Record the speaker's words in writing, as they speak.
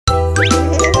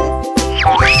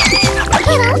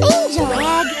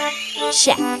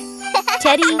check.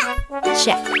 Teddy,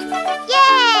 check.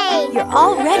 Yay! You're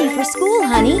all ready for school,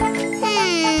 honey. I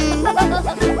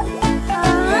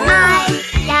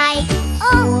like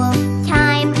school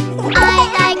time. I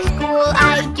like school.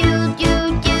 I do.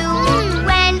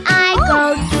 When I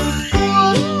go to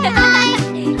school, I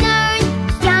learn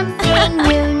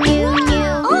something new.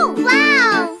 Oh,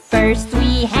 wow! First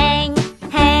we hang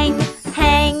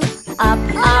up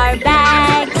our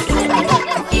bags.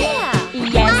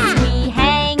 Yes, we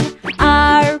hang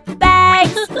our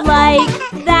bags like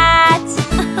that.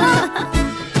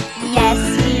 Yes,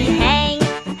 we hang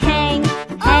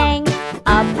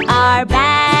up our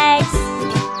bags.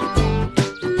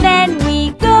 Then we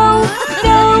go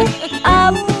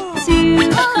up to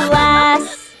class.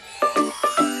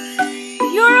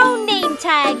 Your own name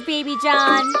tag, Baby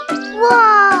John.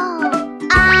 Whoa!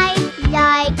 I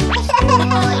like school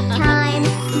time.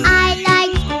 I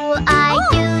like school. I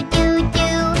do.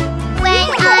 When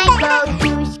I go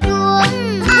to school,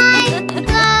 I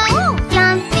learn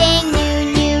something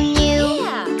new.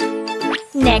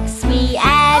 Next we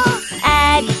add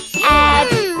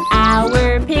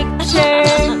our picture.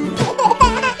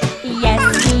 Yes,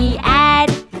 we add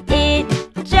it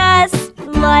just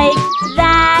like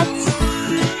that.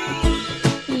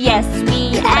 Yes,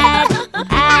 we add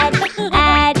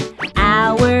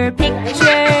our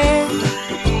picture.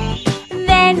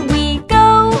 Then we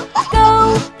go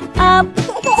up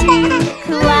to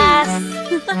class.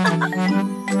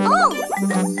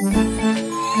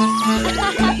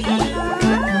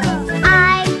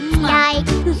 I like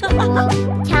school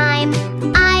time.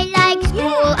 I like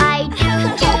school. I do.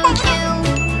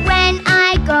 When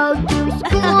I go to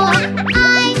school, I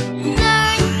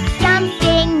learn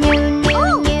something new.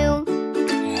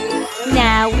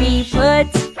 Now we put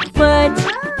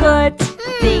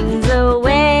things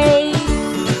away.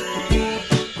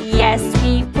 Yes,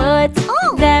 we put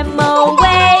them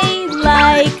away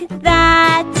like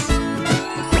that.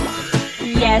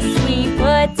 Yes, we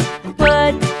put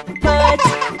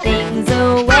things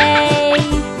away.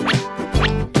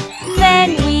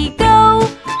 Then we go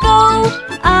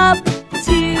up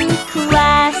to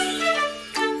class.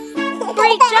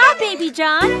 Great job, Baby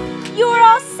John. You're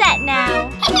all set now.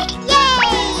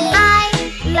 Yay! I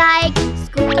like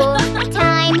school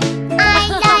time. I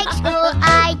like school.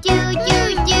 I do.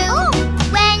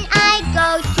 When I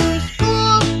go to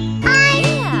school, I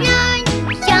learn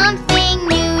something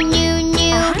new.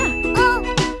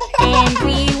 And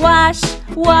we wash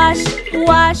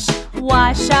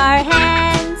our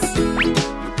hands.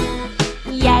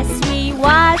 Yes, we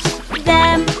wash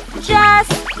them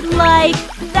just like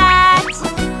that.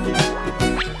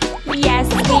 Yes,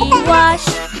 we wash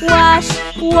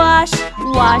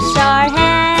our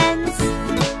hands.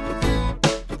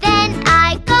 Then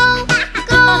I go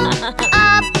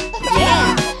up to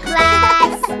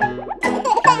class.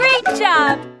 Great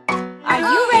job! Are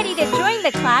you ready to join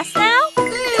the class now?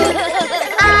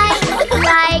 I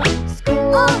like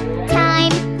school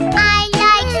time. I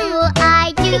like school.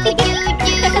 I do.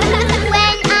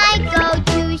 When I go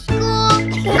to school,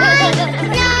 I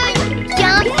learn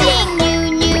something new.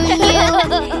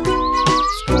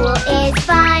 School is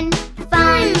fun.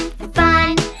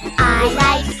 I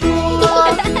like school.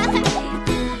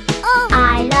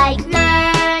 I like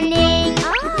learning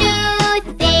new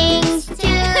things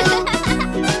too.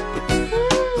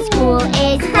 School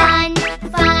is fun.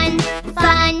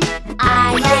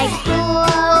 I like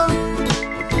school.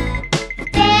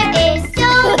 There is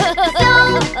so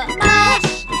much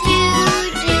to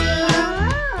do.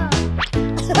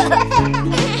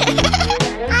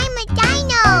 I'm a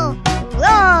dino.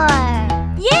 Roar.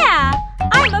 Yeah,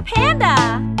 I'm a panda.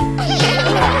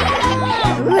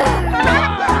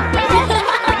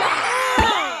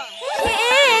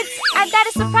 Kids, I've got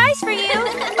a surprise for you.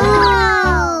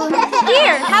 Oh.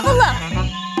 Here, have a look.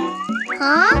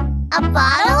 Huh? A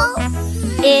bottle?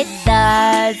 It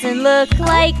doesn't look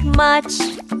like much,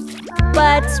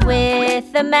 but with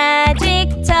a magic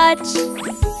touch,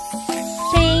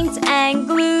 paint and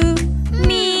glue,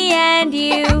 me and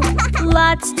you,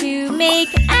 lots to make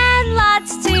and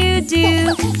lots to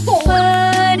do.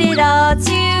 Put it all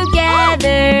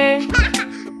together,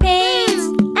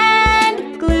 paint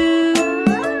and glue.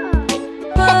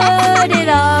 Put it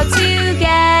all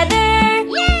together.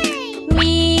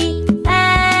 Me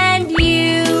and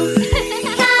you.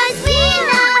 'Cause we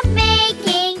love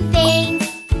making things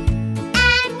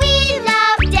and we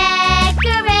love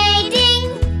decorating.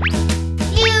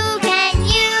 You can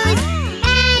use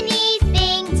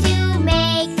anything to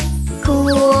make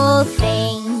cool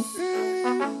things.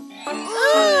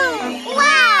 Ooh,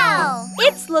 wow!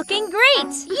 looking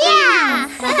great! Yeah!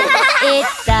 It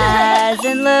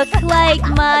doesn't look like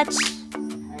much,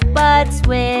 but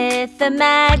with a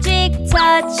magic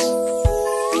touch,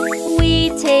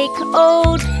 we take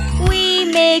old, we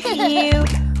make new.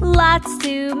 Lots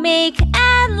to make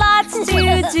and lots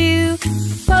to do.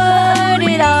 Put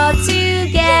it all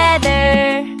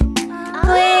together.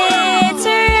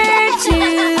 Glitter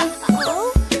too.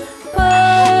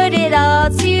 Put it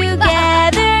all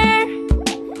together.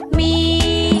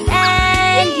 Me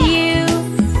and you.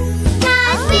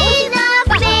 'Cause we love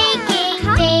making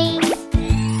things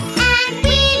and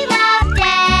we love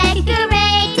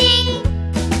decorating.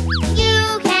 You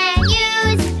can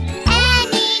use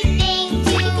anything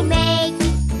to make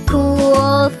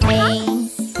cool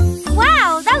things.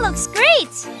 Wow, that looks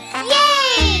great!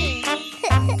 Yay!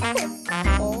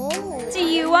 Do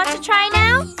you want to try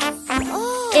now?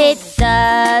 It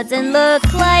doesn't look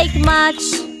like much,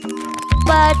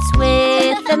 but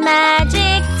with a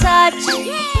magic touch,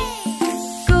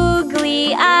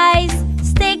 googly eyes,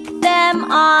 stick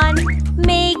them on.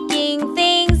 Making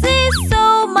things is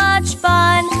so much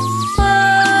fun.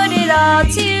 Put it all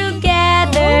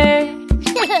together.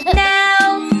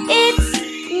 Now it's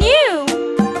new.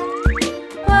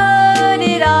 Put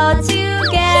it all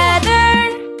together.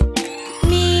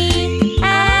 Me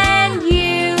and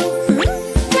you.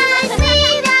 'Cause we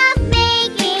love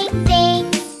making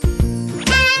things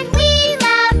and we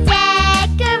love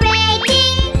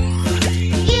decorating.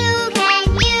 You can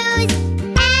use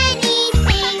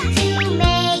anything to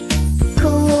make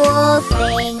cool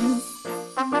things.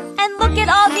 And look at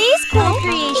all these cool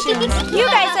creations. You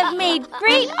guys have made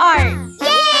great art.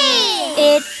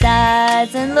 Yay! It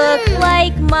doesn't look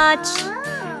like much,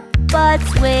 but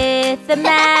with a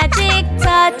magic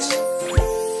touch.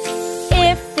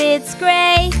 If it's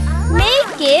gray,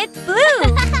 make it blue.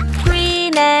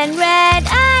 Green and red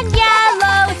and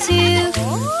yellow too.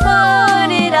 Put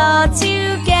it all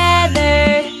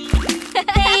together.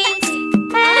 Paint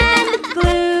and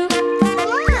glue.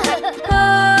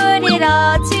 Put it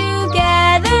all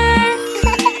together.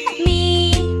 Me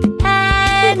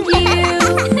and you.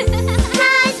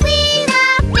 'Cause we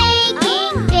love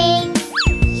making things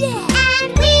and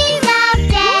we love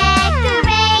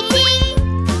decorating.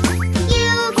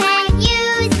 You can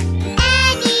use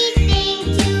anything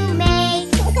to make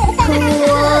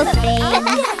cool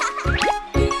things.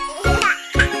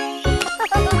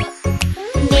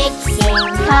 Mixing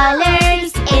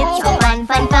colors, it's so fun,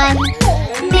 fun, fun.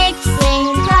 Mixing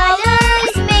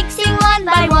colors, mixing one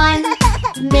by one.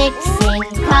 Mixing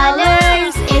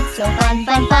colors, it's so fun,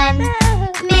 fun, fun.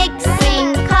 Mixing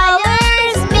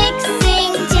colors,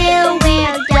 mixing till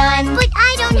we're done. But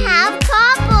I don't have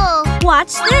copper.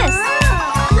 Watch this.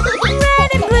 Red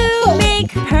and blue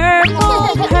make purple,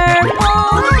 purple.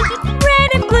 Red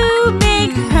and blue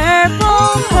make purple,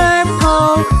 purple.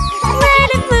 Red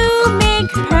and blue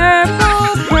make purple,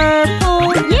 purple.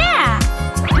 Yeah!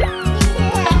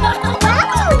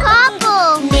 Copper.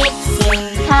 Mixing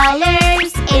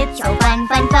colors, it's so fun,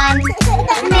 fun, fun.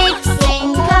 Mixing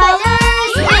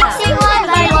colors, mixing one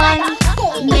by one.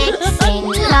 Mixing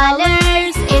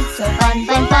colors, it's so fun,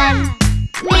 fun, fun.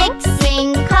 Mixing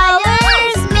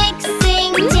colors,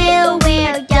 mixing till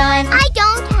we're done. I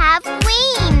don't have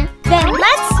green. Then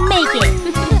let's make it.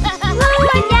 Blue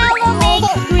and yellow make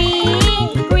green,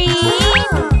 green.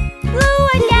 Blue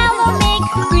and yellow make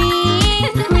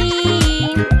green,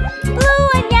 green. Blue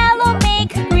and yellow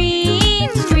make green,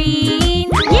 green.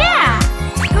 Yeah!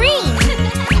 Green!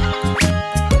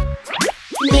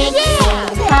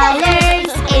 Mixing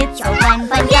colors, it's so fun,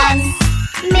 fun, fun.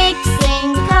 Mixing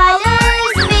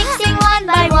colors, mixing one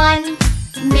by one.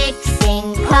 Mixing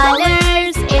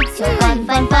colors, it's so fun,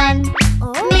 fun, fun.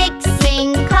 Mixing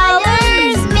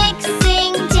colors,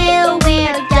 mixing till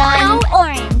we're done. Now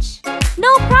orange.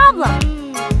 No problem.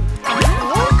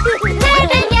 Red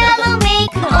and yellow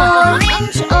make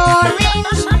orange,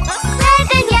 orange. Red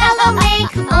and yellow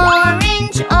make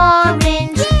orange,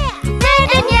 orange. Red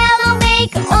and yellow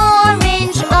make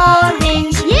orange,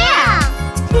 orange. Yeah!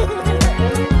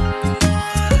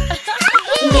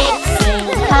 Mixing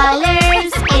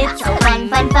colors, it's so fun,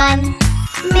 fun, fun.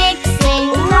 Mixing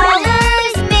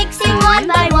colors, mixing one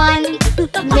by one.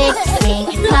 Mixing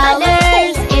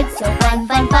colors, it's so fun,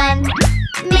 fun, fun.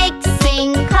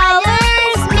 Mixing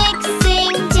colors,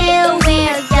 mixing till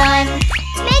we're done.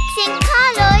 Mixing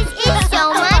colors is so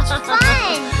much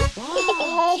fun.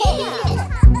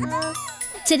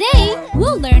 Today,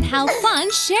 we'll learn how fun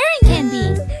sharing can be.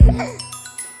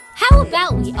 How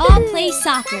about we all play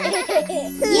soccer?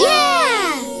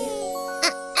 Yeah!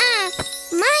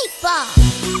 My ball.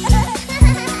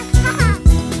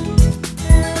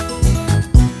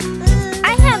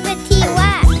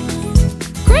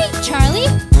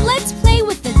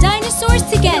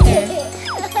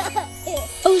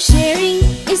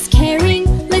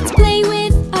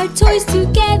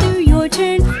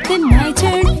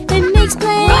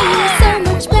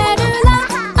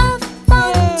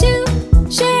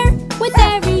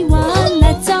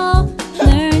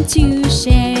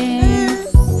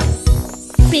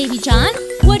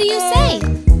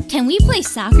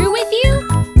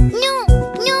 No,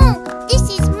 this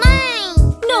is mine.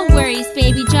 No worries,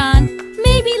 Baby John.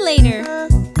 Maybe later.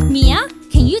 Mia,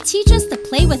 can you teach us to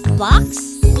play with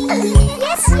blocks?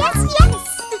 Yes.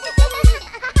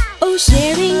 Oh,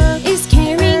 sharing is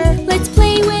caring. Let's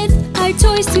play with our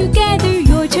toys together.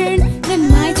 Your turn, then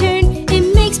my turn.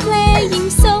 It makes playing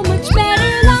so much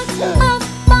better. Lots of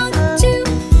fun to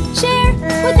share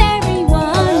with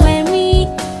everyone when we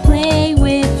play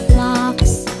with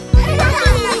blocks.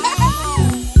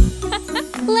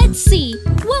 Let's see,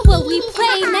 what will we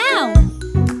play now?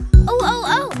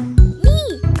 Oh,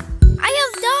 me. I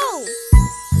have dough.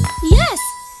 Yes,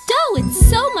 dough, it's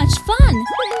so much fun.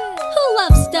 Who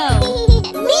loves dough?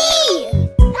 Me.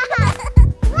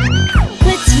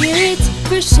 Let's hear it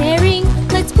for sharing.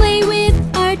 Let's play with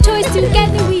our toys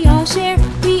together. We all share,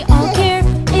 we all care.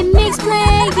 It makes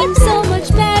playing so much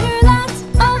better. Lots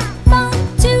of fun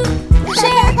to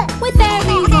share with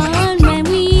everyone when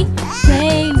we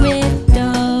play with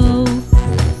dough.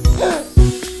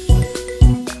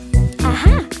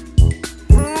 Aha!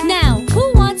 Now,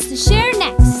 who wants to share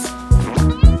next?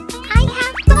 I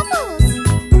have bubbles.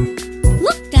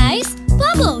 Look, guys,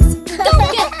 bubbles! Go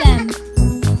get them!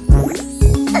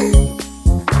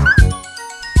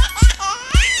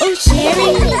 Oh,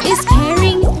 sharing is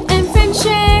caring, and friends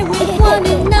share with one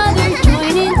another.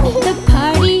 Join in the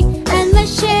party and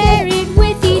let's share it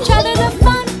with each other. The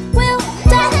fun will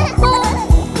double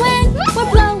when we're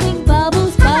blowing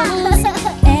bubbles, bubbles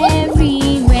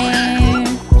everywhere.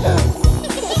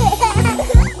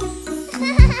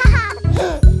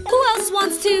 Who else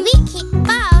wants to? We kick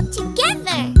ball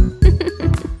together.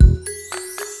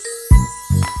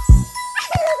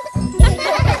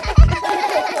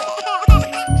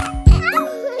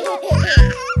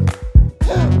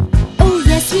 Oh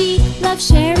yes, we love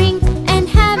sharing and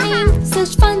having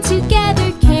such fun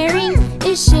together. Caring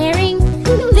is sharing.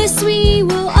 This we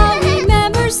will all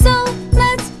remember. So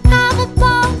let's have a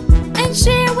ball and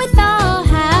share with all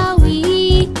how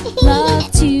we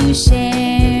love to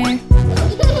share.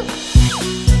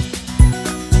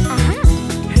 Aha!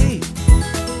 Hey!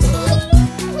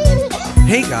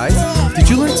 Hey guys, did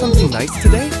you learn something nice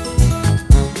today?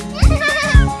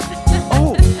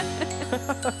 Oh!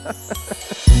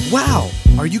 Wow,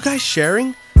 are you guys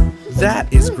sharing?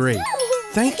 That is great.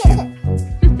 Thank you.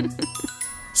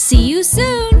 See you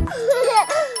soon.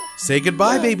 Say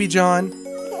goodbye, Baby John.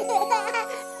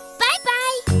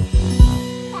 Bye-bye.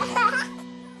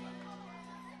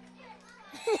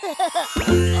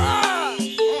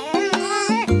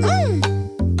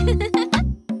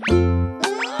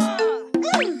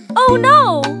 Oh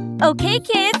no! Okay,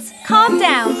 kids, calm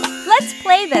down. Let's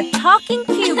play the talking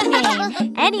cube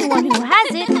game. Anyone who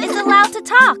has it is allowed to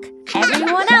talk.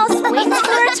 Everyone else waits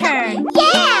for a turn.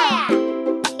 Yeah!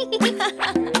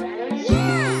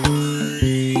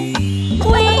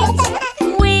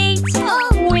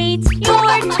 Wait,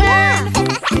 your turn.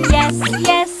 Yes,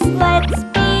 let's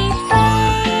be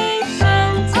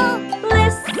patient.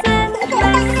 Listen,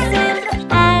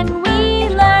 and we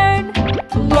learn.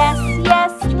 Yes,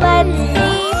 let's be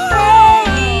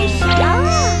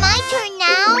patient. My turn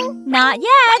now. Not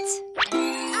yet.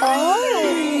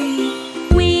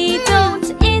 We don't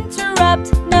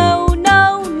interrupt, no.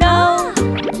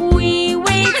 We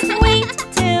wait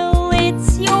till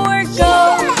it's your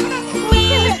go. We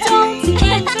don't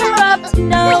interrupt,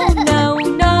 no.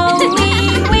 We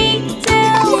wait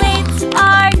till it's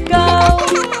our go.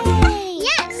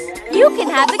 Yes. You can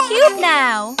have the cube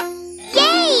now.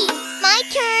 Yay! My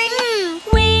turn.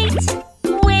 Wait,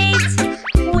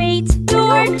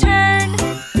 your turn.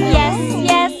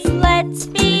 Yes, let's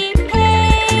be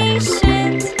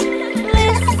patient.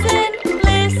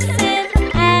 Listen,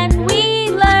 and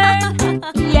we learn.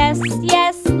 Yes,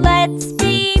 let's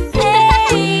be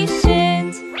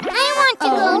patient. I want to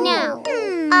go now.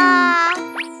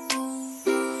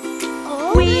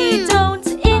 We don't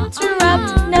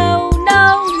interrupt, no.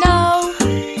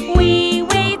 We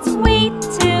wait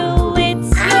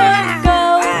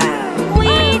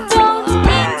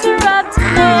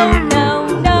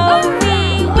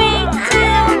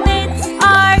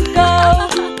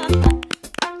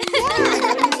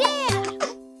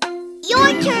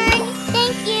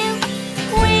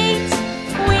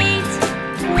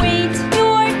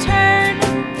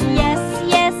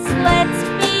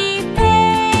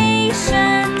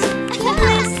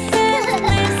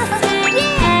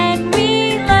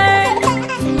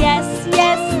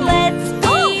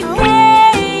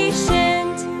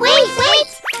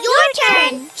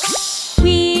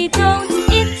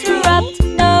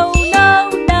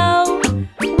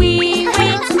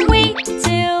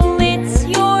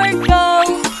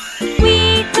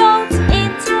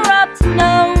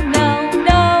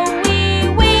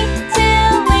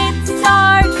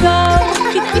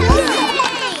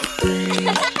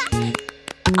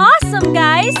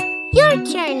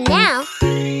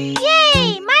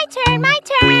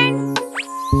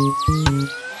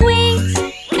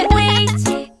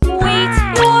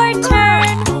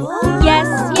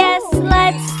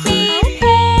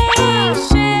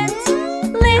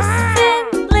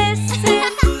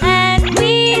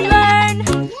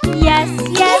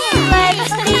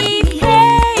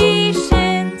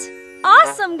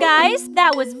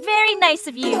That was very nice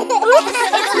of you. Oops,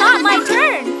 it's not my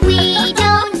turn. We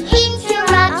don't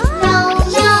interrupt, no,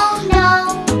 no, no.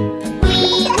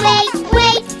 We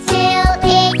wait till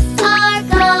it's our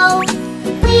go.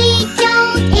 We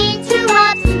don't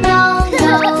interrupt, no,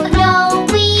 no, no.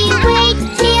 We wait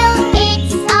till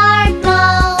it's our go.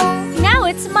 Now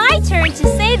it's my turn to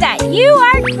say that you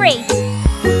are great.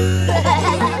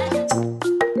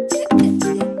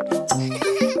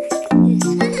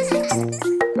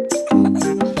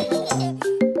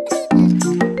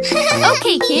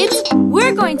 Okay, kids,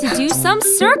 we're going to do some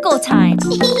circle time.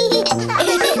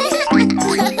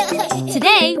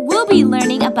 Today, we'll be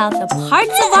learning about the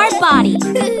parts of our body.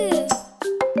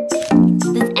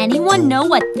 Does anyone know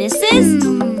what this is?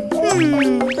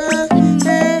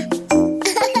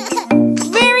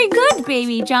 Very good,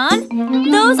 Baby John.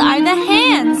 Those are the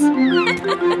hands.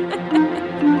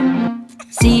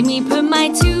 See me put my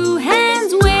 2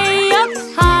 hands way up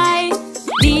high.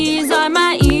 These are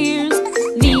my ears.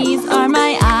 These are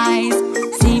my eyes.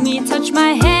 See me touch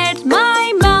my head,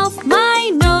 my mouth, my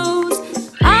nose.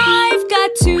 I've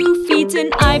got 2 feet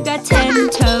and I've got 10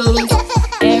 toes.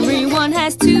 Everyone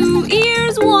has 2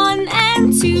 ears, 1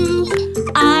 and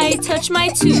 2. I touch my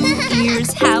 2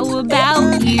 ears, how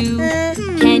about you?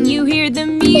 Can you hear the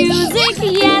music?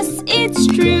 Yes, it's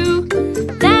true.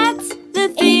 That's the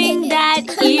thing that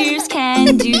ears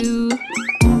can do.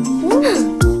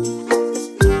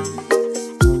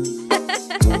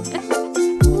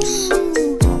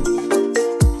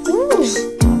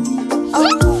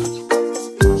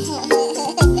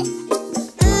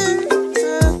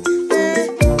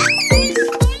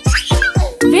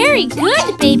 Very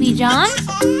good, Baby John.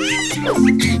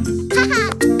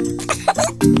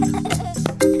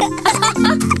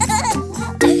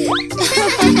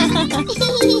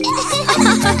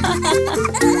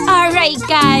 All right,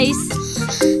 guys.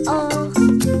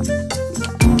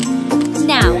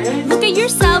 Now, look at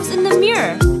yourselves in the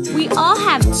mirror. We all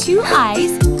have 2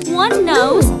 eyes, 1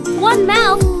 nose, 1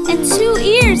 mouth, and 2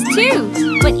 ears,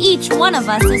 too. But each one of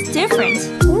us is different.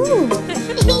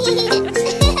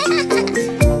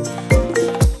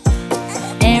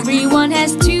 Everyone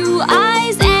has 2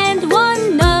 eyes and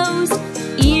 1 nose,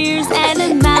 ears and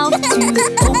a mouth to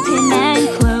open and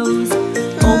close.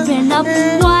 Open up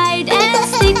wide and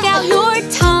stick out your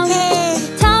tongue.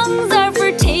 Tongues are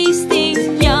for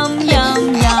tasting, yum,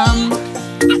 yum, yum.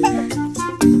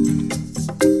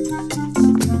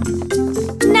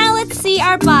 Now let's see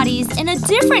our bodies in a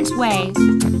different way.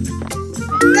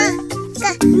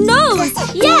 Nose!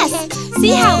 Yes!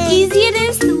 See how easy it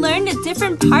is to learn the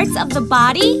different parts of the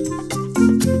body?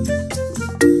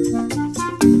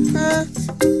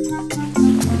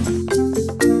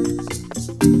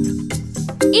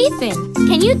 Ethan,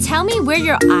 can you tell me where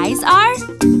your eyes are?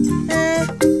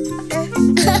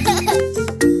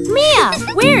 Mia,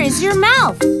 where is your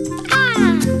mouth?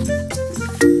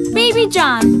 Baby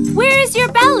John, where is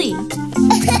your belly?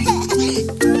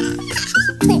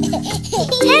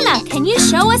 Hannah, can you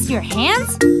show us your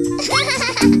hands?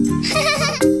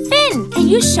 Finn, can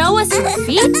you show us your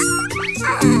feet?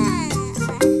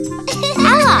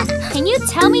 Ella, can you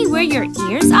tell me where your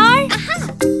ears are?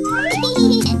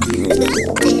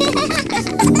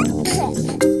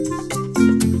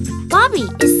 Bobby,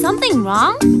 is something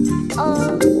wrong?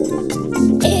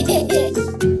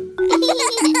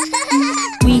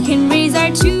 We can raise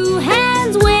our 2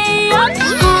 hands way up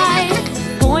high.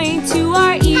 Point to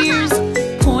our ears,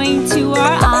 point to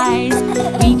our eyes.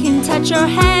 We can touch our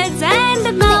heads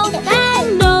and mouth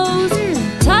and nose.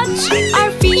 Touch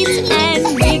our feet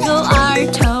and wiggle our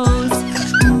toes.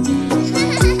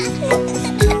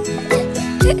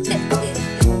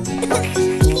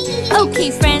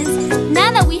 Okay, friends,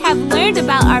 now that we have learned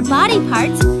about our body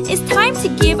parts, it's time to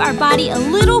give our body a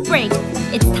little break.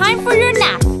 It's time for your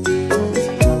nap.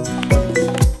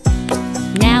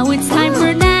 Now it's time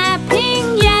for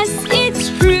napping, yes, it's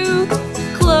true.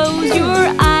 Close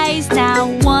your eyes now,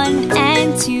 1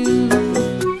 and 2.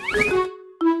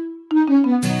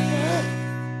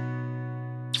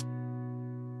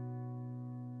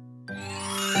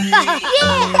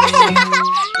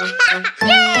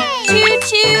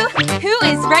 Choo-choo! Who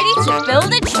is ready to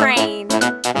build a train?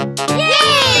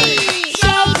 Yay!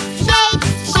 Shape, shape,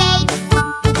 shape.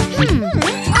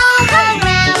 All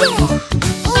around.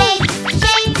 Shape,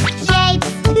 shape, shape.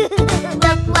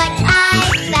 Look what I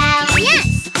found. Yes!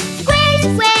 Squares,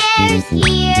 squares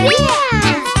here.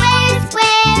 And squares,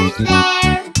 squares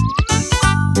there.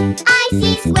 I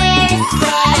see squares,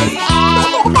 squares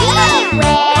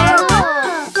everywhere.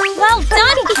 Well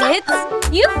done, kids!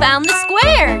 You found the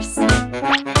squares!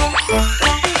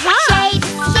 Shape,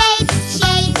 shape,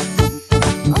 shape.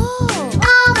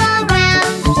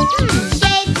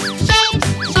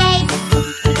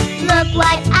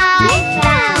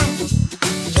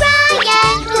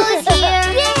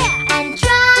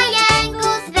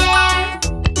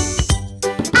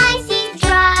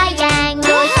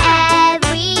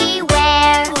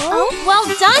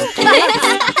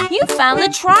 found the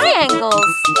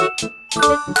triangles.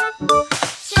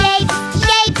 Shapes,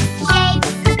 shapes,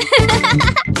 shapes.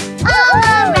 All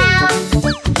around.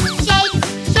 Shapes,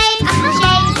 shapes,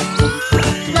 shapes.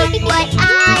 Look what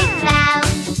I found.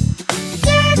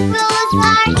 Circles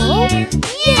are here.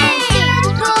 And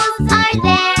circles are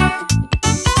there.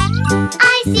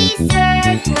 I see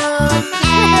circles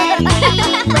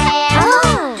everywhere.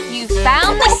 You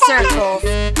found the circles.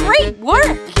 Great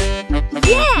work.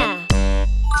 Yeah.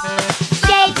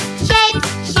 Shapes, shapes,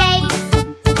 shapes.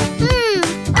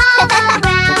 All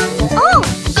around.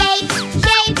 Shapes,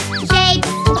 shapes, shapes.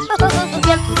 Look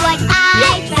what I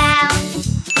found.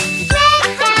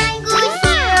 Rectangles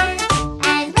here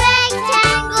and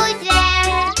rectangles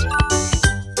there.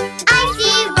 I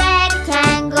see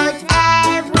rectangles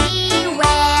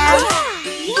everywhere.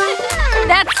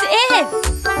 That's it.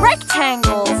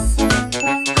 Rectangles.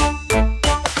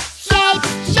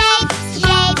 Shapes, shapes,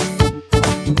 shapes.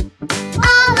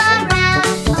 All around.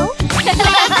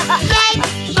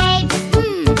 Shapes, shapes.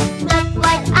 Look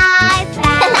what I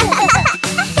found.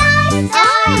 Stars,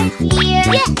 stars here.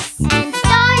 And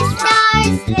stars,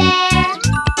 stars there.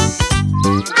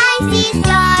 I see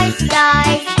stars,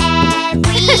 stars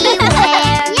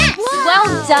everywhere. Well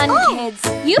done, kids.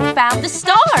 You found the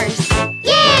stars.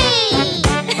 Yay!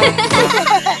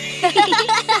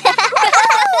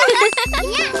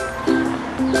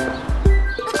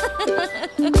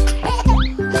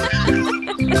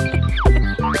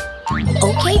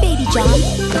 Okay, Baby John,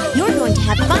 you're going to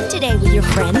have fun today with your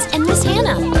friends and Miss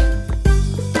Hannah.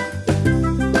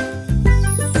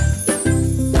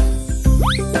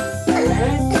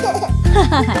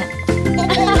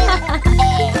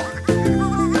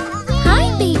 Hi,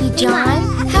 Baby John.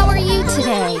 How are you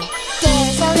today?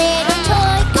 There's a little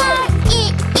toy car,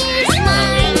 it is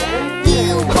mine. You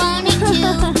want it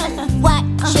too. What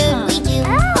should we do?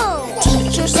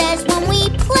 Teacher says when we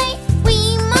play, we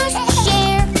must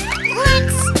share.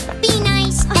 Let's be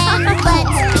nice and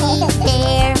let's be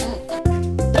fair.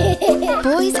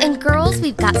 Boys and girls,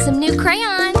 we've got some new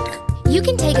crayons. You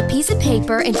can take a piece of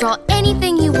paper and draw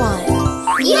anything you want.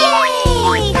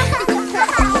 Yay!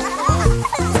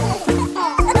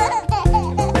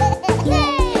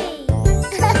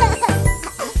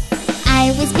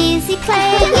 I was busy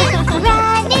playing,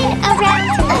 running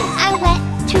around. I went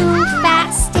too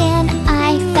fast and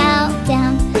I fell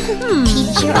down.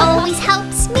 Teacher always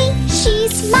helps me,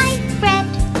 she's my friend.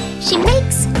 She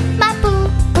makes my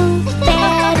boo-boo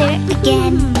better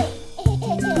again.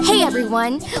 Hey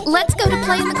everyone, let's go to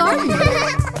play in the garden.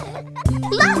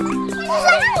 Look!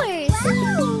 Flowers!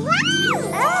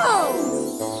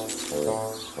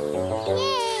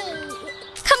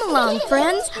 Come along,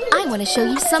 friends. I want to show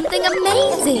you something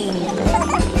amazing.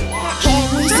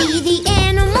 Can we see the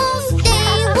animals?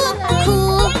 They look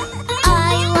cool.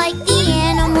 I like the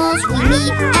animals we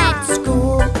meet at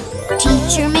school.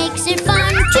 Teacher makes it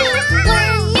fun to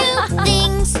learn new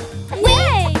things. We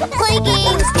play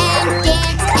games and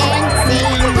dance and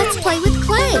sing. Let's play with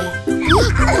clay.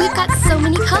 Look, we've got so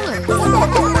many colors.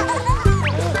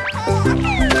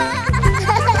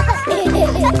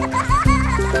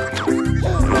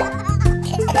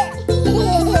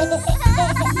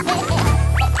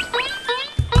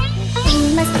 We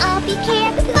must all be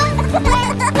careful when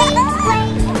we play.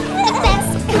 The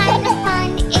best kind of fun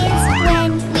is when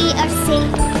we are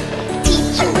safe.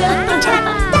 Teacher will protect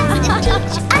us and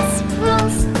teach us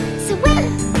rules. So when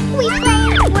we play,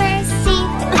 we're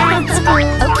safe at school.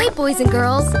 Okay, boys and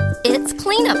girls, it's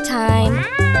cleanup time.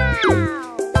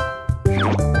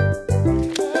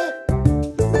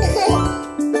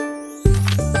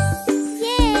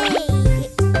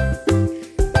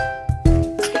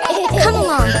 Come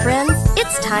along, friends.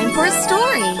 It's time for a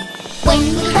story. When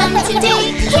we come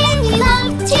today, can we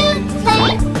love to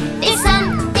play? There's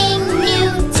something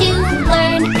new to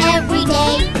learn every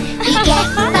day. We get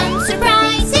fun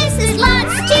surprises, there's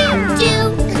lots to do.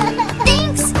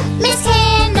 Thanks, Miss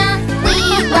Hannah, we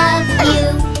love you.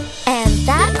 And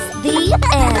that's the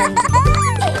end.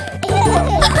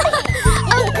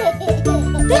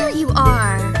 Oh, there you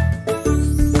are.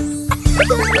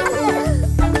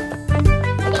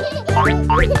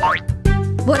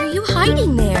 What are you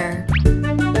hiding there?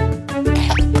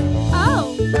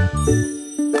 Oh.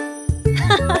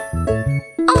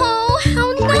 Oh, how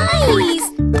nice!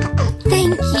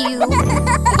 Thank you.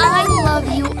 I love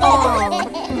you all.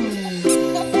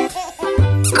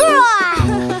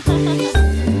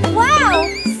 Wow,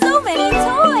 so many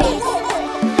toys.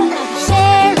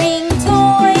 Sharing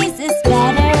toys is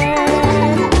better.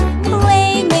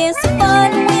 Playing is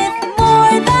fun with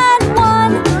more than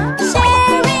one.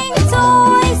 Sharing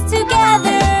toys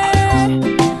together.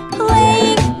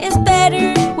 Playing is better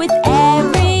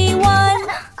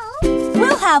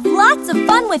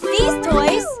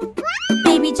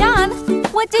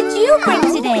you bring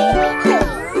today?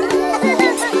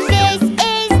 This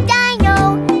is Dino.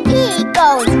 He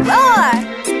goes roar.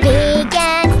 Big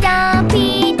and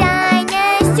stumpy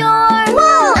dinosaur.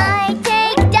 Whoa! I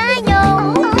take Dino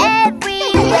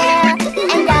everywhere,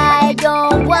 and I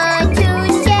don't want to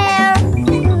share.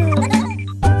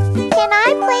 Can I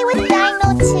play with Dino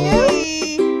too?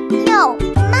 No,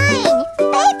 mine.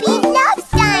 Baby loves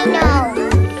Dino.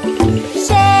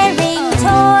 Sharing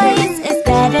toys is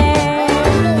better.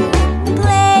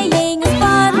 Playing is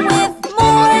fun with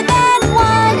more than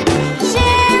one.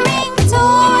 Sharing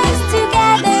toys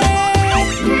together.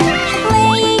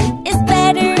 Playing is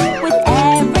better with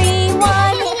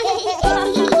everyone.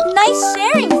 Nice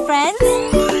sharing, friends.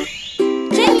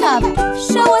 Jacob,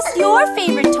 show us your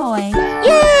favorite toy.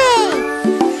 Yay!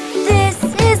 This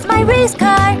is my race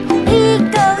car. He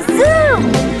goes zoom!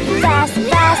 Fast,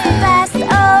 fast, fast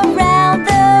around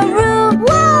the room.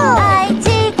 Whoa! I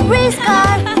take race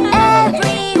car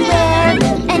everywhere,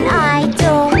 and I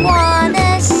don't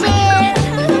wanna share.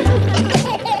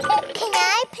 Can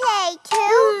I play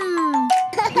too?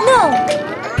 No!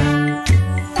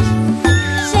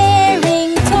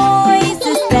 Sharing toys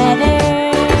is better.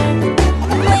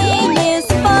 Playing is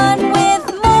fun with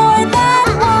more than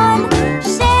one.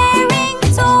 Sharing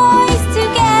toys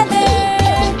together.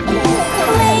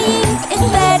 Playing is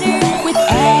better with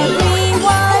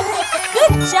everyone.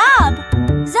 Good job!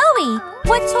 Zoe,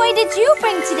 what toy did you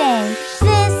bring today?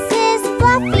 This is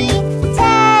Fluffy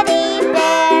Teddy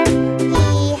Bear.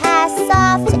 He has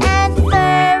soft and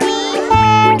furry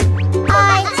hair.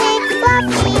 I take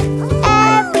Fluffy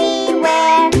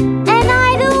everywhere, and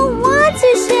I don't want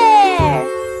to share.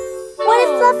 What if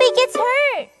Fluffy gets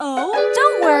hurt? Oh,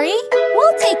 don't worry.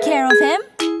 We'll take care of him.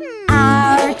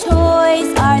 Our toys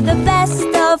are the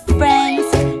best of friends,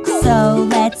 so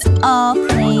let's all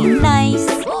play nice.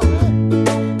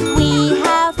 We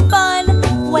have fun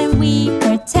when we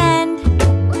pretend.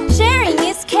 Sharing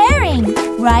is caring,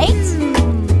 right?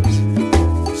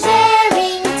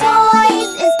 Sharing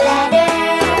toys is better.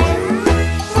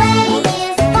 Playing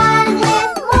is fun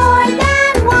with more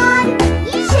than one.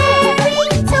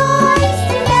 Sharing toys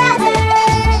together.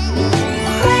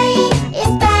 Playing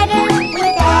is better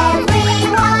with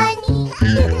everyone.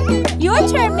 Your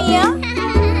turn, Mia.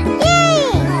 Yay!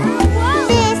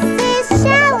 This is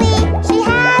Shelly. She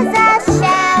has a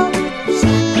shell.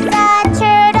 She's a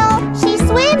turtle. She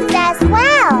swims as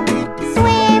well.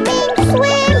 Swimming,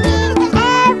 swimming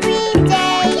every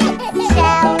day.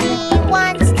 Shelly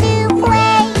wants to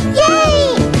play. Yay!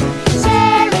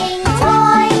 Sharing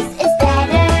toys is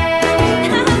better.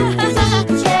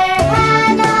 Teacher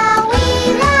Hannah, we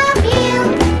love you,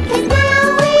 'cause now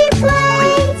we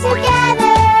play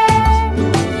together.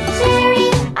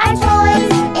 Sharing our toys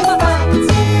is fun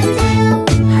to do.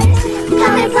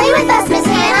 Come and play with us, Miss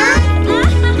Hannah.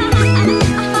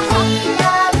 We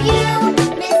love you,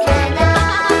 Miss Hannah.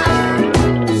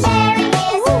 Sharing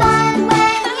is fun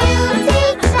when you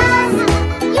teach us.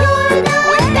 You're the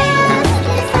best,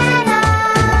 Miss Hannah.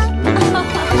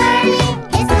 Learning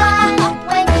is fun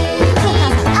when you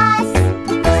teach us.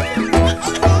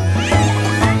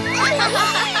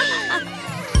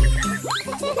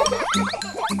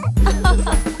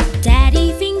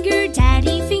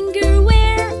 Daddy finger,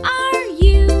 where are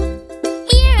you?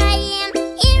 Here I am,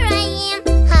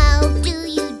 how do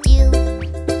you do?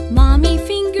 Mommy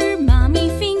finger,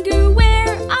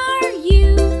 where are you?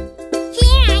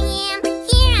 Here I am,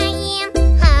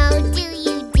 how do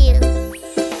you do?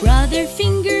 Brother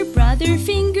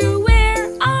finger, where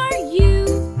are you?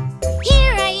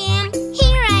 Here I am,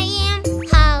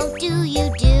 how do you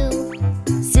do?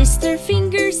 Sister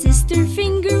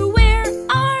finger, where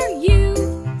are you?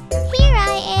 Here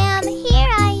I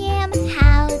am,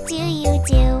 how do you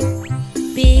do?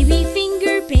 Baby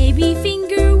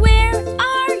finger, where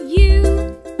are you?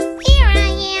 Here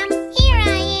I am,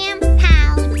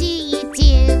 how do you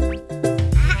do?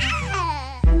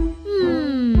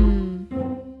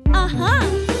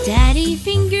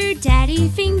 Daddy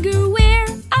finger, where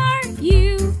are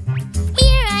you?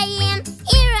 Here I am,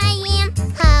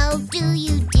 how do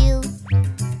you do?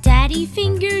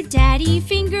 Daddy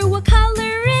finger, what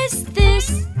color is this?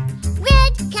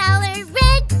 Red color,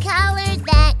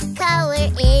 that color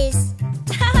is.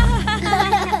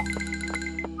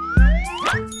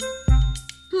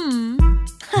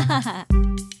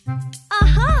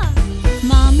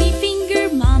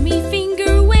 Mommy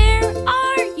finger, where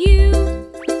are you?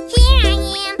 Here I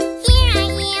am,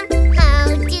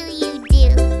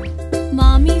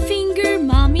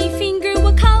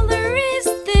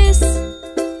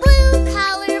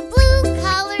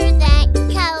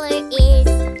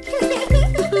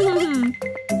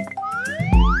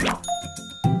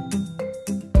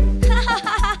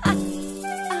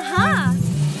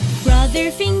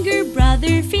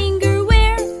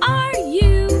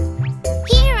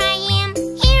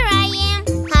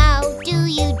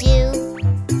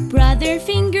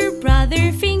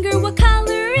 other finger, what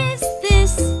color is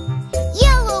this?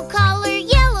 Yellow color,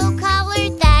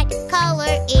 that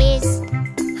color is.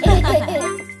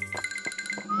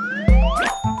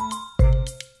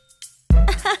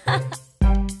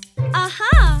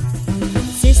 Aha!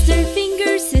 Sister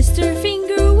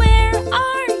finger, where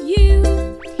are you?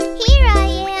 Here I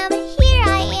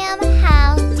am,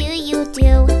 how do you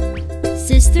do?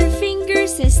 Sister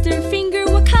finger,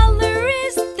 what color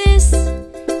is this?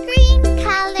 Green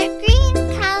color,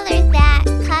 that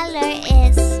color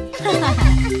is.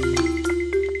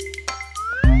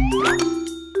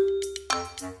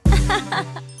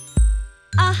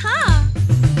 Aha!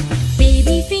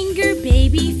 Baby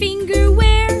finger,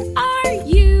 where are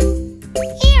you?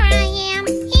 Here I am,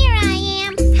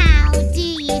 how do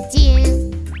you do?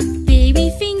 Baby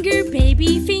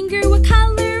finger, what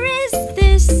color is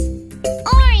this?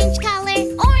 Orange color,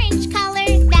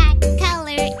 that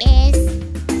color is.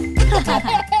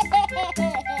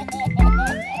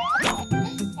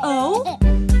 Oh?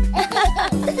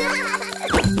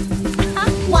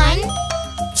 1,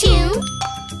 2,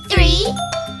 3,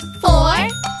 4,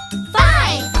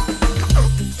 5.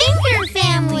 Finger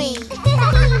family.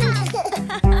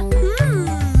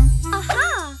 Aha!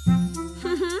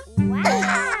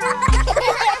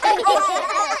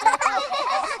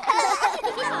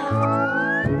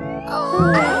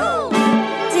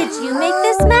 Did you make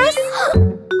this mess?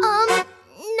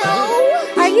 No.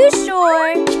 Are you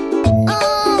sure?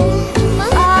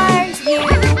 Are you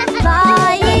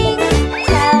lying?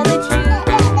 Tell the truth,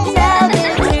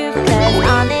 'cause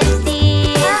honesty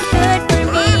is good for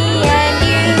me and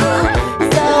you.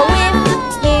 So if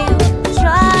you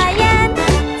try and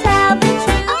tell the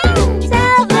truth,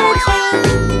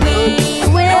 we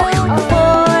will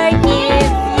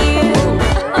forgive you.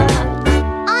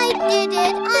 I did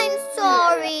it. I'm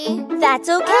sorry. That's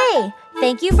okay.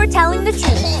 Thank you for telling the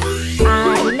truth. I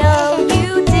know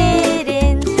you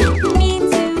didn't mean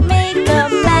to make a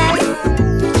mess,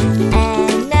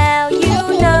 and now you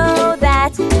know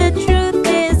that the truth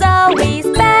is always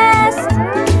best.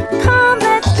 Come,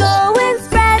 let's go and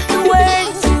spread the word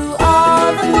to all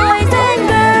the boys and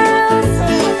girls.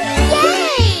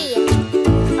 Yay!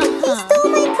 He stole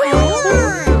my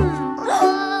crayon.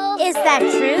 Is that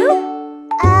true?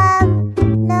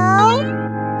 No.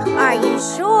 Are you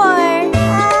sure?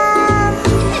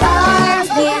 Are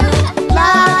you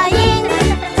lying?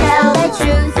 Tell the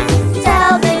truth,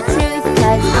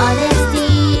 'cause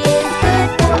honesty is good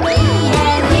for me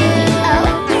and you.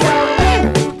 So if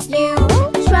you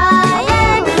try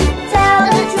and tell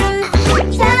the truth,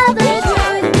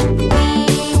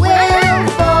 we will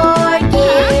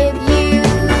forgive you.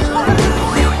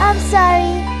 I'm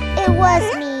sorry. It was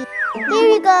me. Here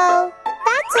you go.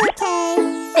 That's okay.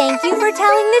 Thank you for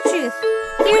telling the truth.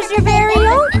 Here's your very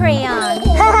own crayon.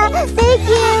 Thank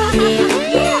you. If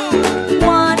you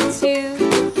want to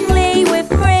play with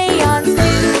crayons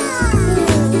too,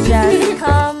 just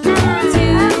come to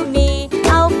me.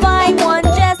 I'll find one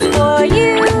just for you.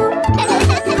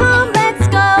 Come, let's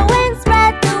go and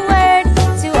spread the word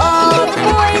to all the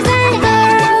boys and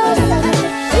girls.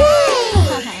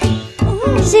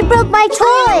 She broke my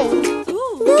toy.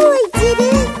 No, I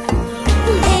didn't.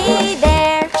 Hey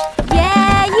there,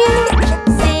 yeah, you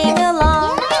sing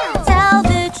along. Tell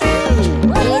the truth,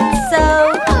 it's so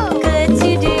good to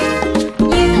do.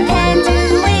 You can do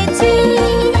it too.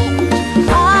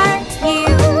 Are you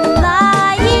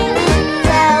lying?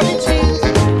 Tell the truth,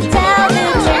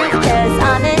 'cause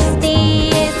honesty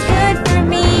is good for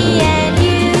me and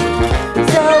you.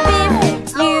 So if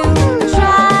you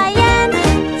try and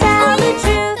tell the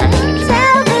truth,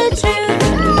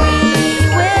 we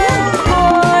will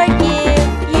forgive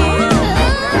you.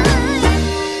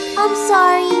 I'm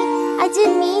sorry. I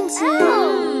didn't mean to.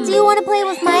 Do you want to play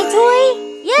with my toy?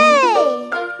 Yay!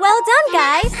 Well done,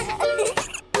 guys!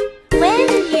 When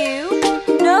you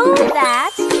know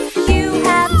that you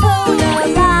have told a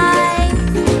lie,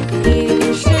 you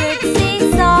should say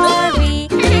sorry.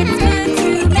 It's good to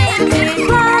make it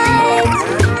right.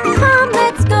 Come,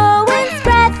 let's go and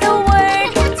spread the word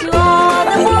to all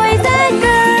the boys and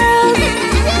girls.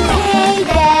 Hey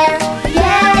there,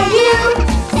 yeah, you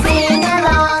sing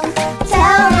along.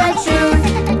 Tell the truth,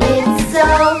 it's so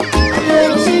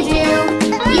good to do.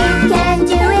 You can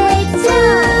do it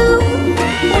too.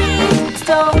 We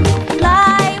don't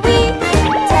lie, we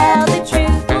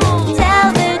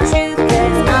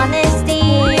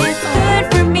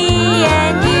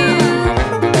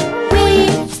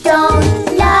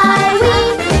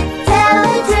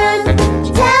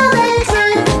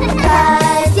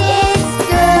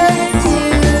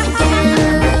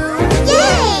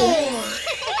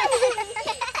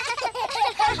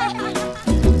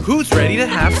Who's ready to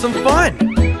have some fun?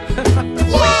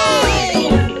 Yay!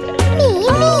 Me!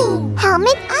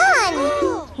 Helmet on!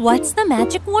 What's the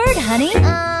magic word, honey?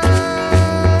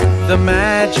 The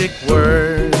magic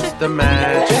word, the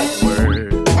magic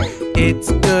word.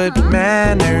 It's good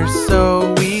manners,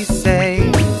 so we say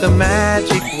the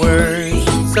magic word.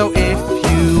 So if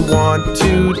you want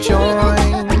to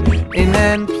join in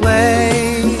and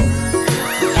play,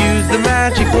 use the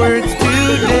magic words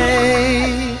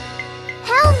today.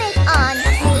 Helmet on,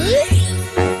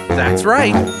 please. That's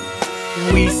right.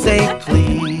 We say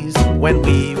please when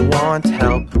we want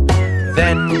help.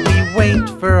 Then we wait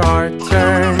for our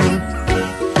turn.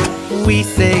 We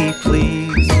say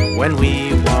please when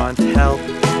we want help,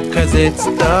 'cause it's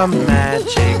the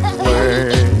magic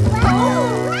word.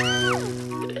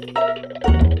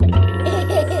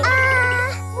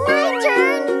 My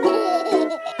turn.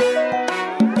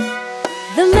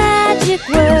 The magic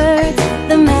words,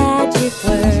 the magic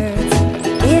words.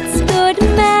 It's good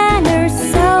manners,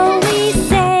 so we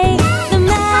say the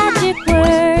magic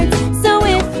words. So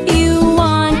if you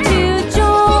want to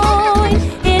join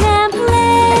in and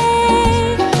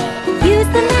play, use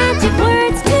the magic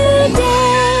words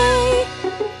today.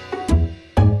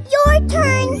 Your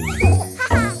turn.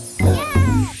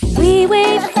 We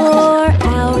wait for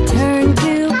our turn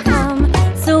to come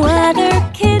so other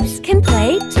kids can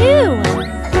play too.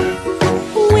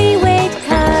 We wait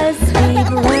 'cause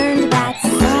we've learned that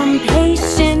some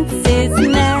patience is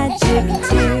magic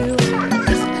too.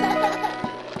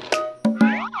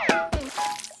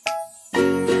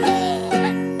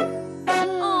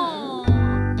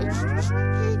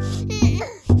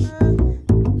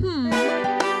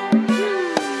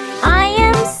 I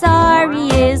am sorry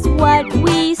is what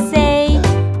we say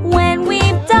when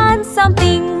we've done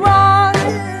something wrong.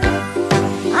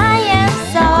 I am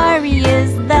sorry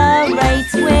is the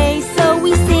right way, so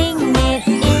we sing it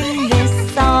in this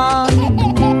song.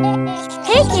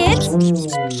 Hey kids,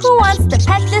 who wants to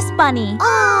pet this bunny?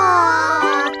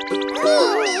 Aww. Me.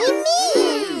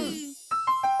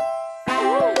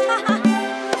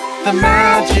 The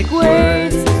magic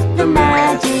words, the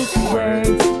magic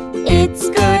words. It's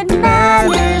good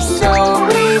manners, so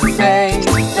we say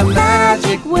the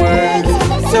magic words.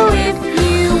 So if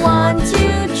you want to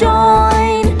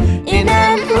join in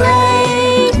and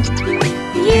play,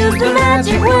 use the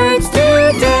magic words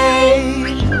today.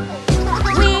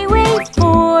 We wait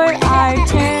for our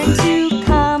turn to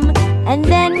come, and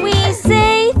then we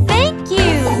say thank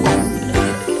you.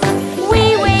 We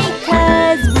wait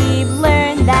 'cause we've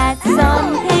learned that some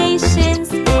patience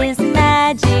is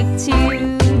magic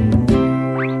too.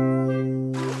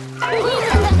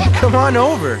 Come on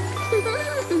over.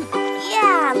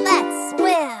 Yeah, let's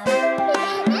swim.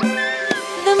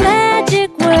 The magic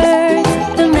words,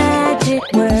 the magic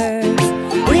words.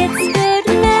 It's good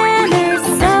manners,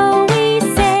 so we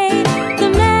say the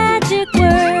magic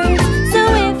words. So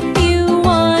if you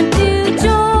want to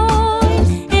join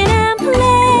in and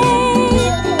play,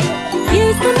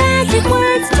 use the magic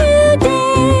words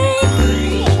today.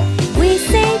 We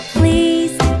say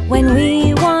please when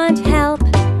we want help.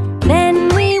 Then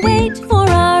we wait for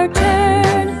our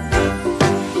turn.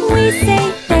 We say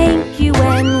thank you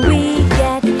when we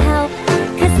get help,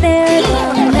 'cause they're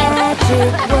the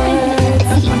magic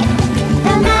words.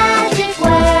 The magic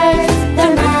words, the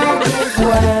magic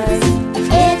words.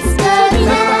 It's good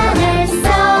manners,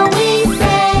 so we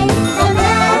say the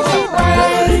magic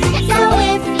words. So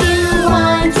if you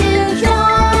want to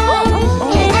join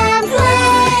in and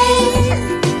play,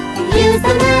 use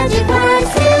the magic words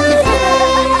today.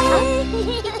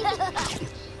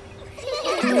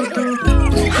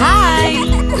 Hi!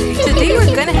 Today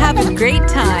we're gonna have a great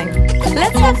time.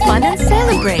 Let's have fun and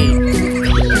celebrate.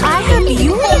 I have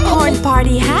unicorn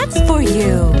party hats for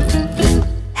you.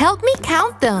 Help me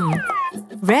count them.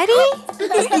 Ready?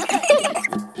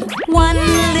 1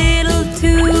 little,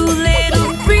 2 little,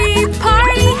 3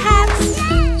 party hats.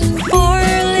 4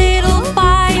 little,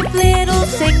 5 little,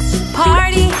 6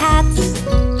 party hats.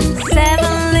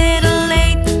 7 little,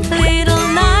 8 little,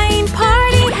 9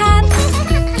 party hats.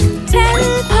 10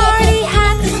 party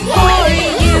hats for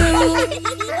you.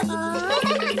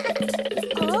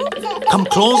 Come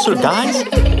closer, guys.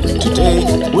 Today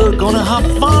we're gonna have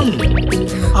fun.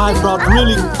 I brought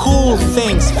really cool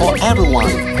things for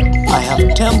everyone. I have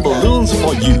 10 balloons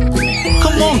for you.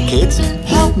 Come on, kids,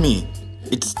 help me.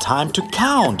 It's time to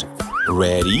count.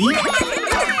 Ready?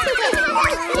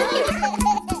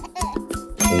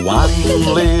 1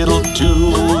 little, 2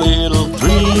 little,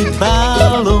 3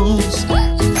 balloons.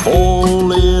 4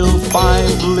 little,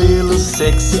 5 little,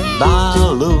 6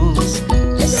 balloons.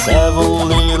 7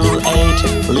 little, 8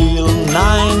 little,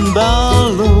 9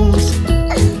 balloons.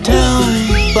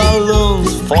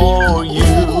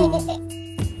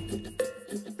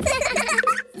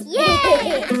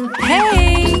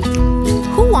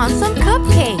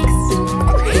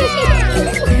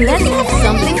 Let's have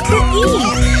something to eat.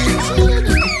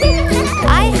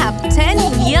 I have 10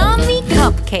 yummy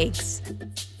cupcakes.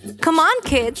 Come on,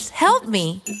 kids, help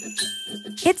me.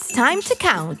 It's time to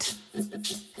count. 1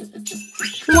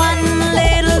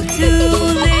 little, 2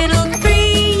 little,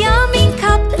 3 yummy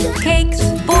cupcakes.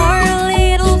 4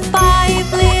 little,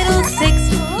 5 little,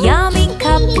 6 yummy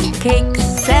cupcakes.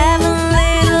 7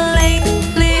 little, 8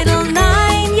 little,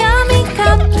 9 yummy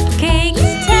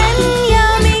cupcakes. 10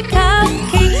 yummy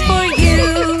cupcakes for you.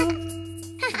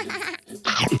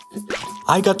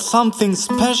 I got something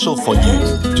special for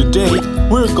you. Today,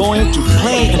 we're going to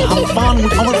play and have fun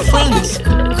with our friends.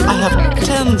 I have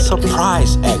 10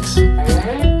 surprise eggs.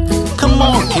 Come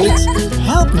on, kids,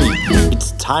 help me.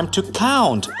 It's time to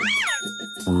count.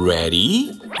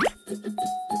 Ready?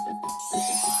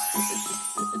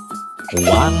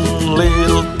 1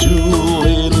 little, 2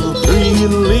 little, 3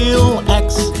 little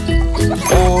eggs.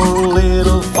 4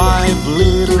 little, 5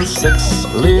 little, 6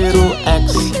 little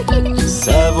eggs.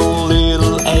 7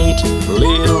 little, 8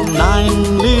 little,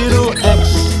 9 little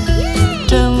eggs.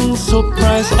 10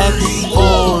 surprise eggs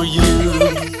for you.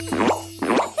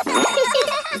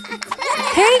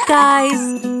 Hey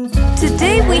guys!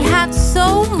 Today we had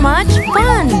so much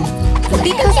fun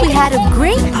because we had a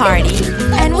great party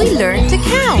and we learned to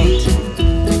count.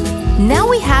 Now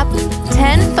we have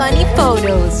 10 funny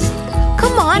photos.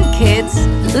 Come on, kids,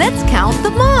 let's count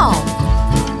them all.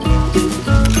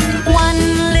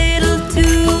 1 little, 2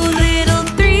 little,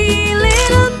 3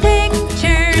 little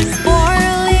pictures. 4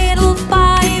 little,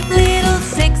 5 little,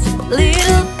 6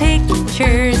 little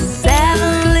pictures.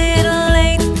 7 little,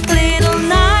 8 little,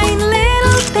 9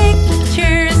 little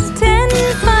pictures. 10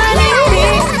 funny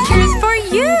pictures for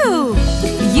you.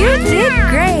 You did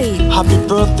great. Happy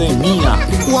birthday, Mia.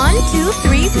 1, 2,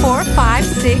 3, 4, 5,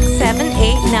 6, 7,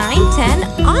 8, 9, 10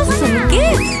 awesome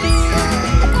gifts!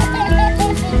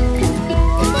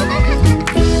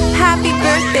 Happy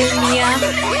birthday, Mia!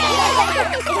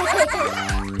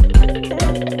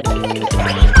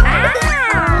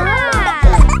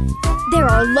 There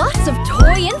are lots of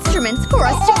toy instruments for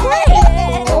us to play.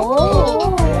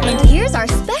 And here's our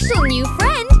special new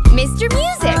friend, Mr.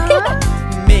 Music.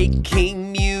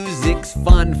 Making music's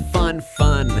fun, fun,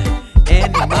 fun.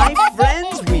 And my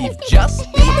friends, we've just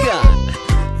begun.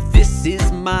 This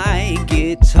is my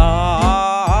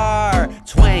guitar.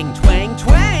 Twang, twang,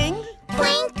 twang.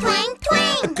 Twang, twang,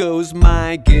 twang. Goes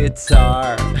my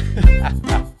guitar.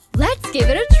 Let's give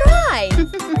it a try.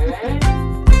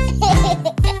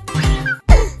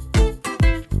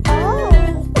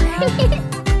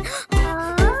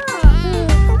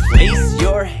 Place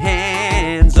your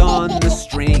hands on the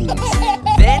strings.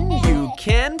 Then you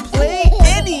can play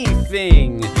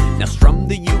anything. Now strum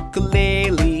the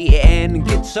ukulele and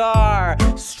guitar.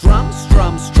 Strum,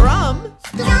 strum, strum.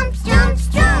 Strum, strum,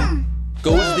 strum.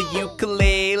 Goes the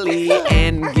ukulele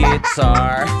and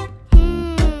guitar.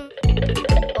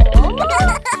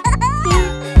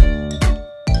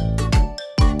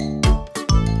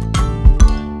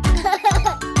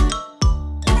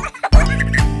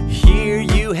 Here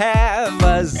you have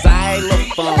a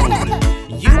xylophone.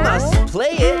 You must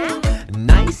play it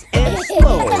nice and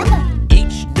slow.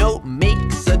 Each note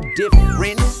makes a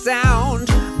different sound.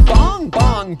 Bong,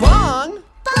 bong, bong.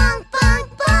 Bong, bong,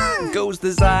 bong. Goes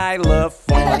the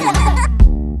xylophone.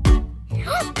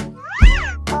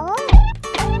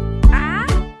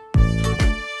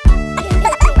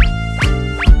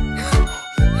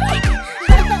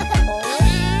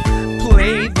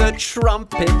 Play the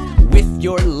trumpet with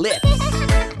your lips.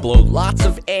 Blow lots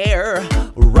of air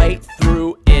right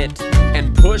through it.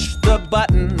 And push the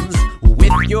buttons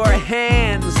with your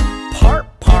hands. Parp,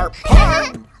 parp,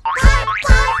 parp. Parp,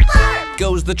 parp, parp.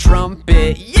 Goes the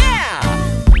trumpet, yeah!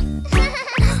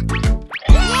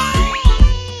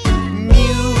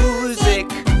 Music,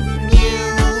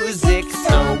 music,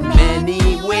 so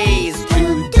many ways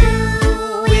to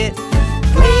do it.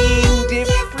 Playing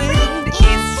different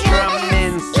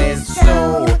instruments is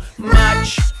so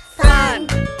much fun.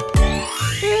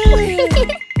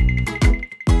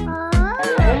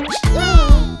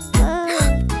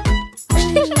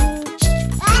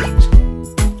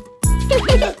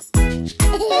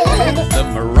 The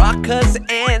maracas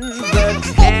and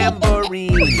the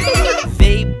tambourine,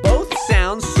 they both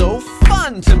sound so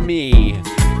fun to me.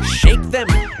 Shake them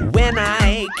when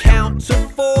I count to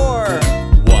 4.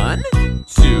 1,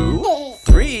 2,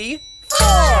 3,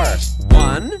 4.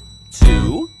 1,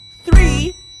 2,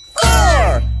 3,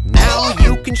 4. Now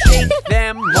you can shake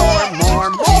them more, more,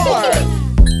 more.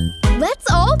 Let's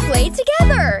all play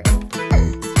together.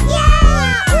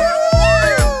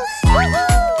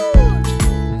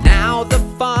 Now the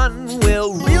fun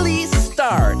will really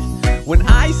start.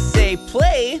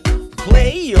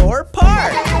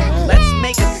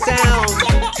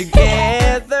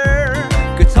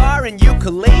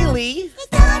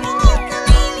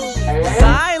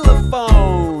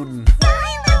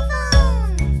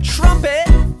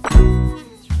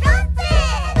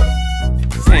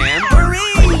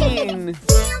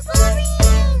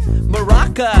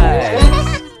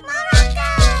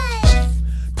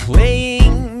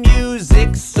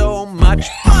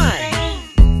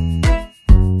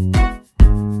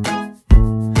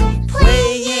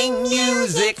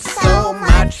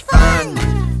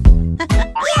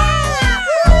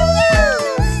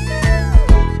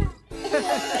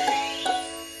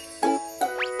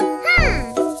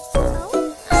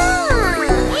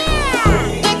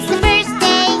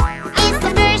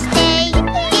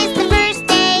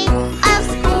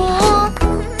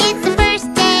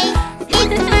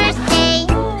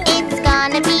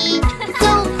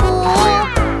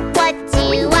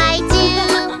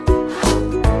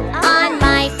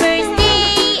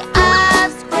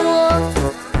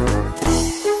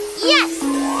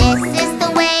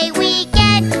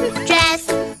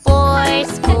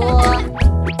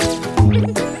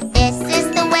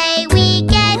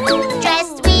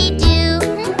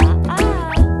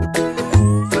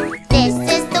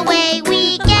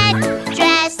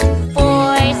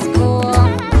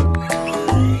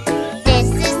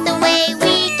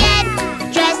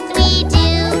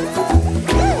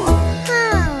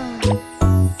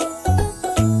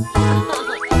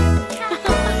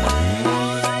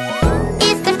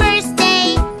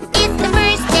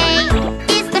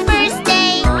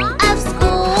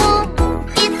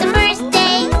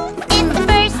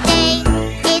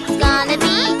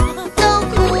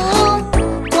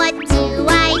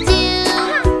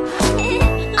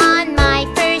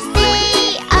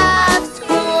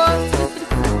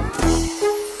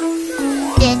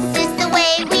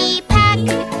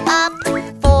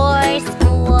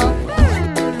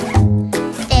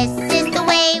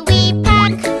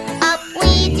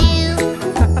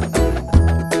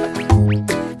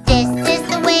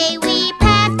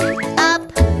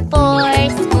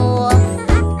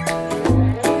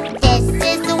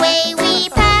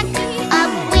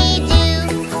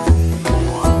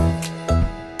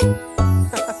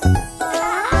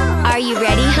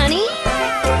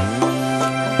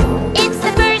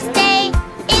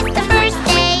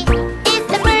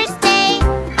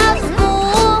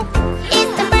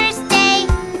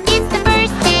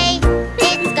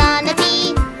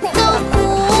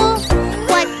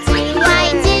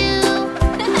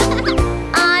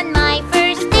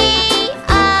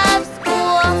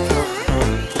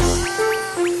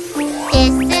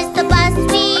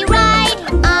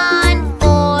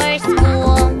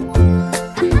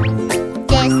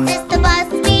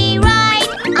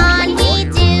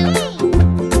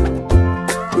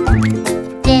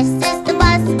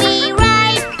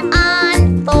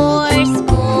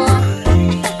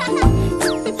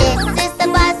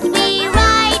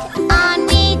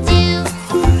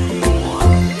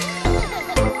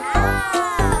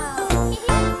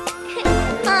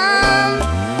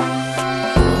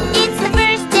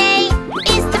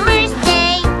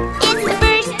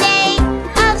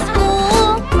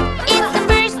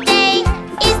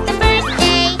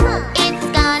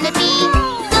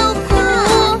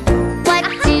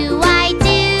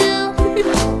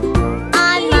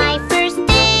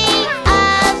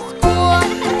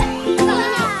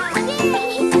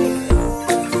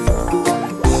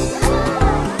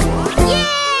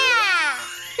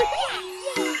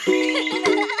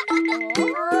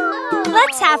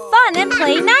 have fun and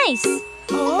play nice. Me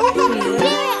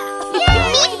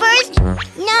first?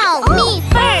 No, me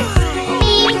first.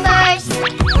 Me first.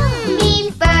 Me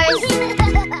first.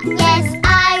 Yes,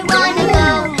 I wanna go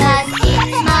 'cause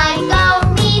it's my go.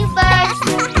 Me first.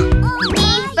 Me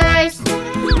first.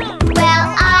 Well,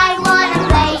 I wanna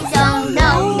play, so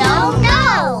no, no, no.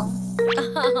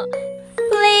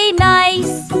 Play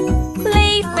nice,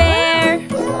 play fair,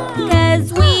 'cause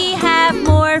we have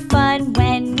more fun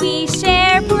when we share.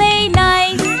 Play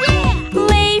nice,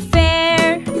 play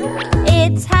fair,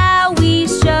 it's how we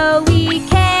show we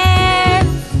care.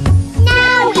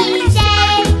 Now we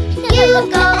say, you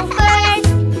go first.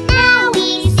 Now we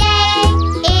say,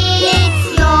 it's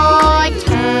your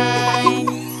turn.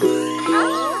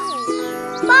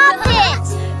 Pop it!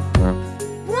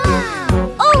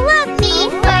 Oh, look! Me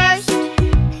first.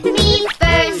 Me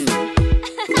first.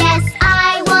 Yes,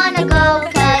 I wanna go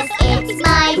 'cause it's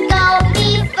my go. Me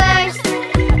first.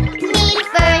 Me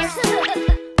first.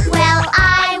 Well,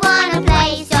 I wanna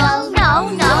play, so no,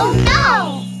 no, no.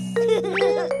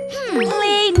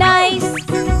 Play nice,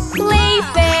 play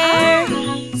fair,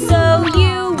 so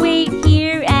you wait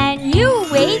here and you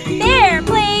wait there.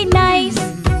 Play nice,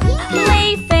 play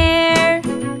fair,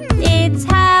 it's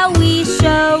how we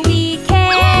show we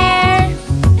care.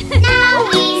 Now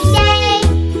we say,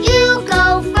 you go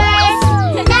first.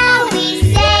 Now we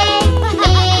say,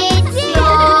 it's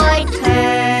your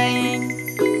turn.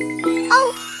 Oh,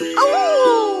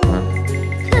 oh.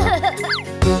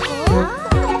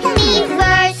 Me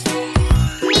first.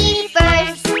 Me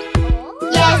first.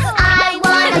 Yes, I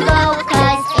wanna go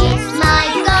 'cause it's my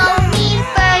go. Me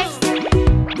first.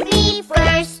 Me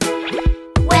first.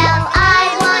 Well, I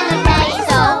wanna play,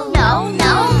 so no,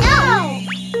 no, no.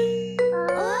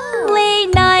 Play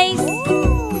nice,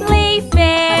 play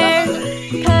fair,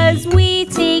 'cause we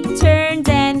take turns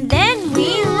and then we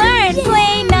learn.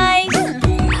 Play nice,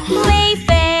 play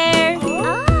fair,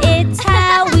 it's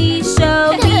how we show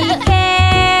we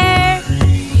care.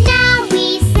 Now we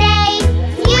say,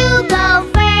 you go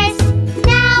first.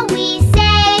 Now we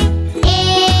say,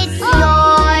 it's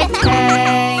your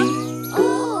turn.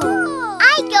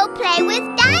 I go play with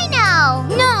Dino.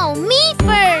 No, me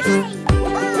first.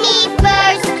 Me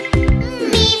first.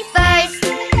 Me first.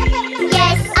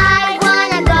 Yes, I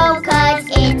wanna go 'cause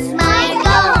it's my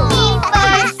go. Me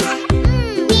first.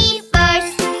 Me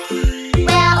first.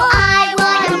 Well, I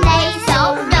wanna play, so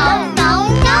no, no,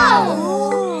 no.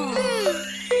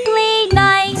 Play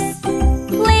nice,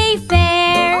 play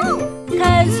fair,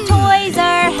 'cause toys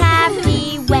are happy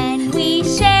when we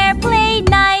share. Play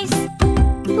nice,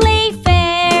 play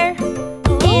fair,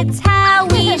 it's how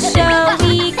we show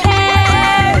we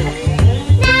care.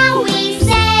 Now we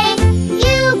say,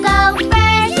 you go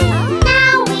first.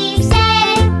 Now we say,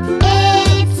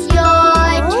 it's your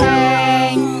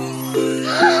turn.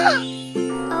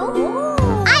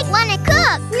 I wanna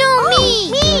cook. No, me.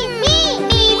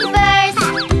 Me first.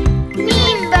 Me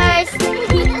first.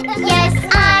 Yes,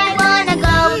 I wanna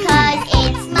go 'cause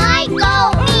it's my go.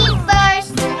 Me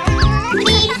first.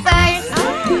 Me first.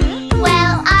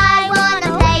 Well, I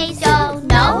wanna play, so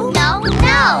no, no,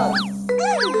 no.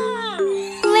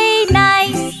 Play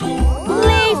nice,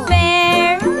 play fair,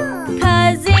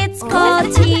 'cause it's called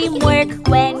teamwork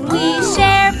when we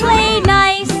share. Play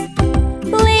nice,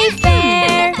 play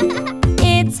fair,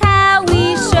 it's how we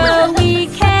show we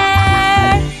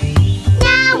care.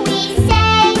 Now we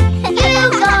say, you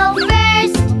go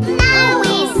first. Now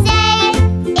we say,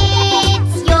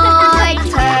 it's your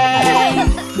turn.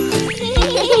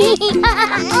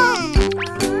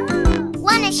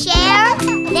 Wanna share?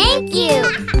 Thank you.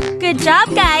 Good job,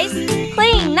 guys.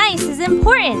 Playing nice is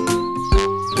important.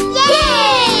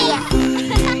 Yay!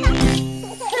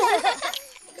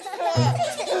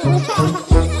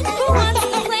 Who wants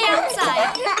to play outside?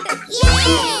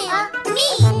 Yay!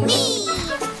 Me.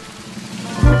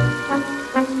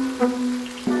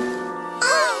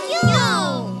 Oh, no.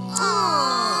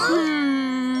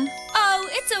 Oh,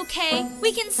 it's okay. We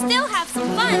can still have some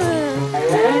fun.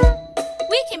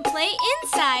 We can play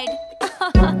inside.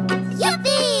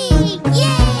 Yippee!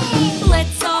 Yay!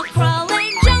 Let's all crawl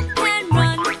and jump and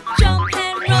run. Jump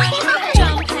and run.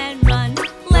 Jump and run.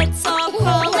 Let's all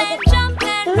crawl and jump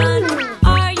and run.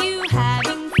 Are you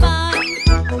having fun?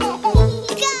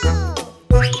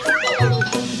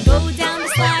 Go down the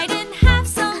slide and have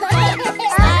some fun.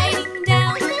 Sliding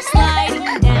down.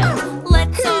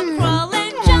 Let's all crawl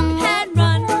and jump and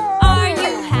run. Are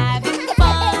you having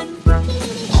fun?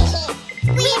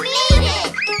 We made it!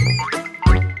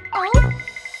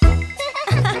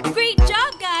 Great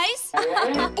job, guys!